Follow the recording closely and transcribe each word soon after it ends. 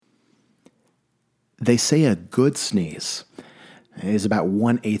They say a good sneeze is about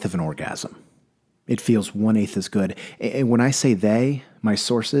 1/8 of an orgasm. It feels 1/8 as good. And when I say they, my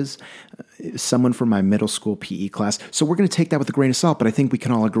sources, someone from my middle school PE class, so we're going to take that with a grain of salt, but I think we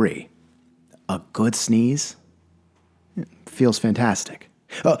can all agree. A good sneeze feels fantastic.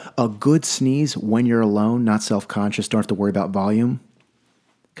 A good sneeze when you're alone, not self-conscious, don't have to worry about volume.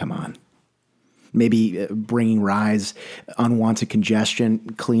 Come on. Maybe bringing rise, unwanted congestion,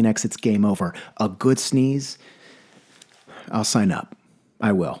 Kleenex, it's game over. A good sneeze, I'll sign up.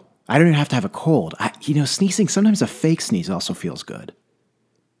 I will. I don't even have to have a cold. Sneezing, sometimes a fake sneeze also feels good.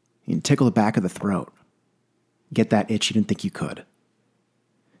 You can tickle the back of the throat. Get that itch you didn't think you could.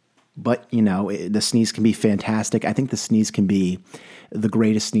 But, the sneeze can be fantastic. I think the sneeze can be the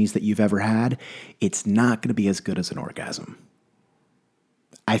greatest sneeze that you've ever had. It's not going to be as good as an orgasm.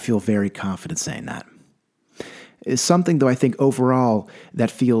 I feel very confident saying that. It's something, though, I think overall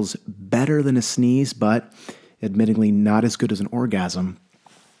that feels better than a sneeze, but admittingly not as good as an orgasm.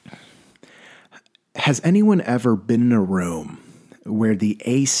 Has anyone ever been in a room where the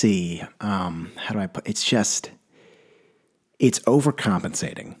AC, it's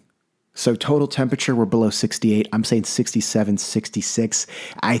overcompensating? So total temperature, we're below 68. I'm saying 67, 66.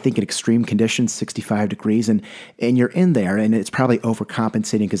 I think in extreme conditions, 65 degrees. And you're in there, and it's probably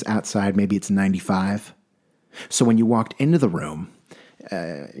overcompensating because outside maybe it's 95. So when you walked into the room,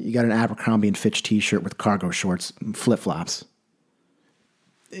 you got an Abercrombie & Fitch t-shirt with cargo shorts, flip-flops.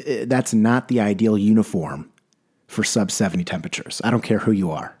 That's not the ideal uniform for sub-70 temperatures. I don't care who you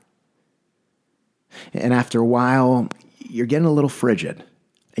are. And after a while, you're getting a little frigid.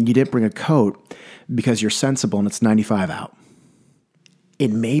 And you didn't bring a coat because you're sensible and it's 95 out.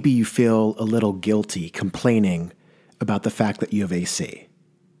 And maybe you feel a little guilty complaining about the fact that you have AC.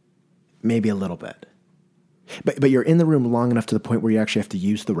 Maybe a little bit. But you're in the room long enough to the point where you actually have to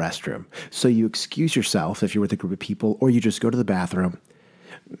use the restroom. So you excuse yourself if you're with a group of people, or you just go to the bathroom,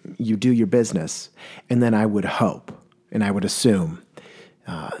 you do your business, and then I would hope and I would assume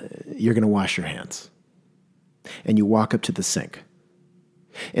you're going to wash your hands. And you walk up to the sink.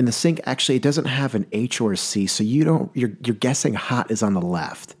 And the sink, actually, it doesn't have an H or a C, so you're guessing hot is on the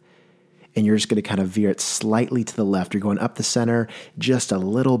left. And you're just going to kind of veer it slightly to the left. You're going up the center, just a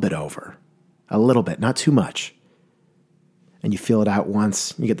little bit over. A little bit, not too much. And you feel it out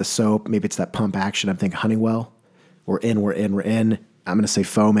once. You get the soap. Maybe it's that pump action. I'm thinking Honeywell. We're in. I'm going to say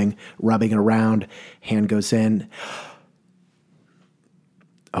foaming, rubbing it around. Hand goes in.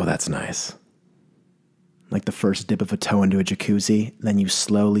 Oh, that's nice. Like the first dip of a toe into a jacuzzi. Then you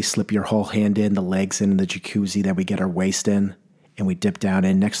slowly slip your whole hand in, the legs in the jacuzzi. Then we get our waist in and we dip down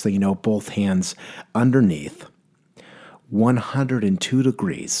in. Next thing you know, both hands underneath 102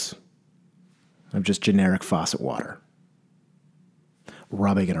 degrees of just generic faucet water.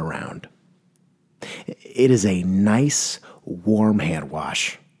 Rubbing it around. It is a nice, warm hand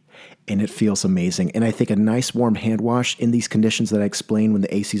wash. And it feels amazing. And I think a nice, warm hand wash in these conditions that I explained when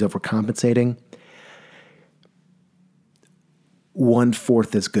the AC is overcompensating,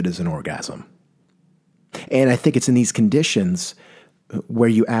 1/4 as good as an orgasm. And I think it's in these conditions where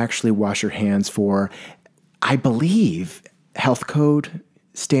you actually wash your hands for, I believe, health code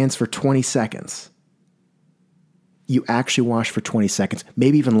stands for 20 seconds. You actually wash for 20 seconds,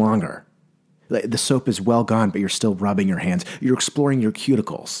 maybe even longer. The soap is well gone, but you're still rubbing your hands. You're exploring your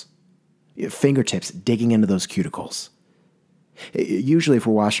cuticles, your fingertips, digging into those cuticles. Usually if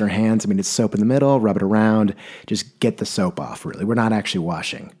we're washing our hands, it's soap in the middle, rub it around, just get the soap off, really. We're not actually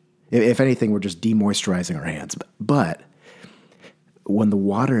washing. If anything, we're just demoisturizing our hands. But when the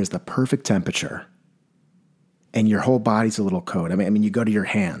water is the perfect temperature and your whole body's a little coat, you go to your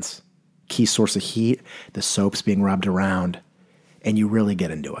hands, key source of heat, the soap's being rubbed around, and you really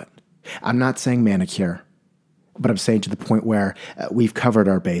get into it. I'm not saying manicure, but I'm saying to the point where we've covered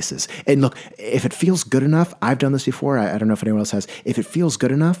our bases. And look, if it feels good enough, I've done this before, I don't know if anyone else has, if it feels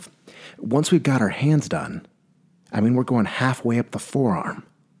good enough, once we've got our hands done, we're going halfway up the forearm,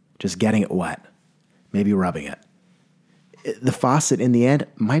 just getting it wet, maybe rubbing it. The faucet in the end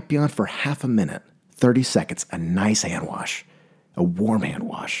might be on for half a minute, 30 seconds, a nice hand wash, a warm hand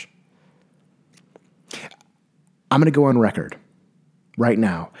wash. I'm going to go on record right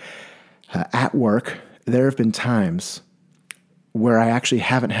now. At work, there have been times where I actually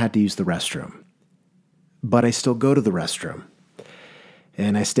haven't had to use the restroom, but I still go to the restroom,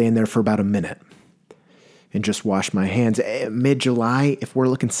 and I stay in there for about a minute and just wash my hands. Mid-July, if we're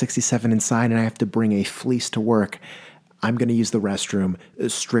looking 67 inside and I have to bring a fleece to work, I'm going to use the restroom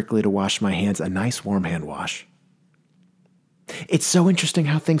strictly to wash my hands, a nice warm hand wash. It's so interesting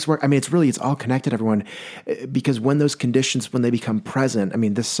how things work. It's all connected, everyone, because when those conditions, when they become present,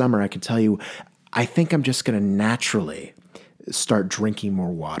 this summer, I can tell you, I think I'm just going to naturally start drinking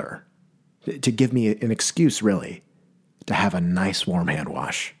more water to give me an excuse, really, to have a nice warm hand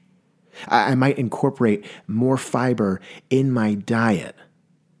wash. I might incorporate more fiber in my diet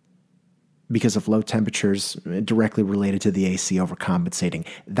because of low temperatures directly related to the AC overcompensating.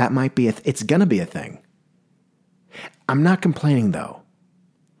 That might be it's going to be a thing. I'm not complaining, though.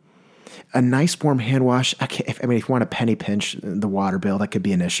 A nice warm hand wash, if you want to penny pinch the water bill, that could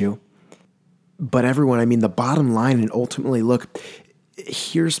be an issue. But everyone, the bottom line, and ultimately, look,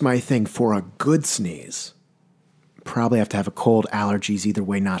 here's my thing. For a good sneeze, probably have to have a cold, allergies, either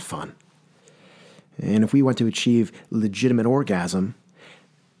way, not fun. And if we want to achieve legitimate orgasm,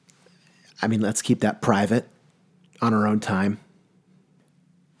 let's keep that private on our own time.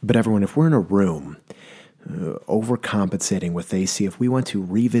 But everyone, if we're in a room overcompensating with AC, if we want to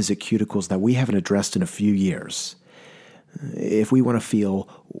revisit cuticles that we haven't addressed in a few years, if we want to feel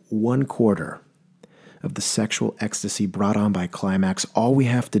 1/4 of the sexual ecstasy brought on by climax, all we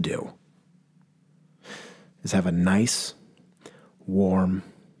have to do is have a nice, warm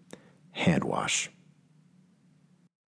hand wash.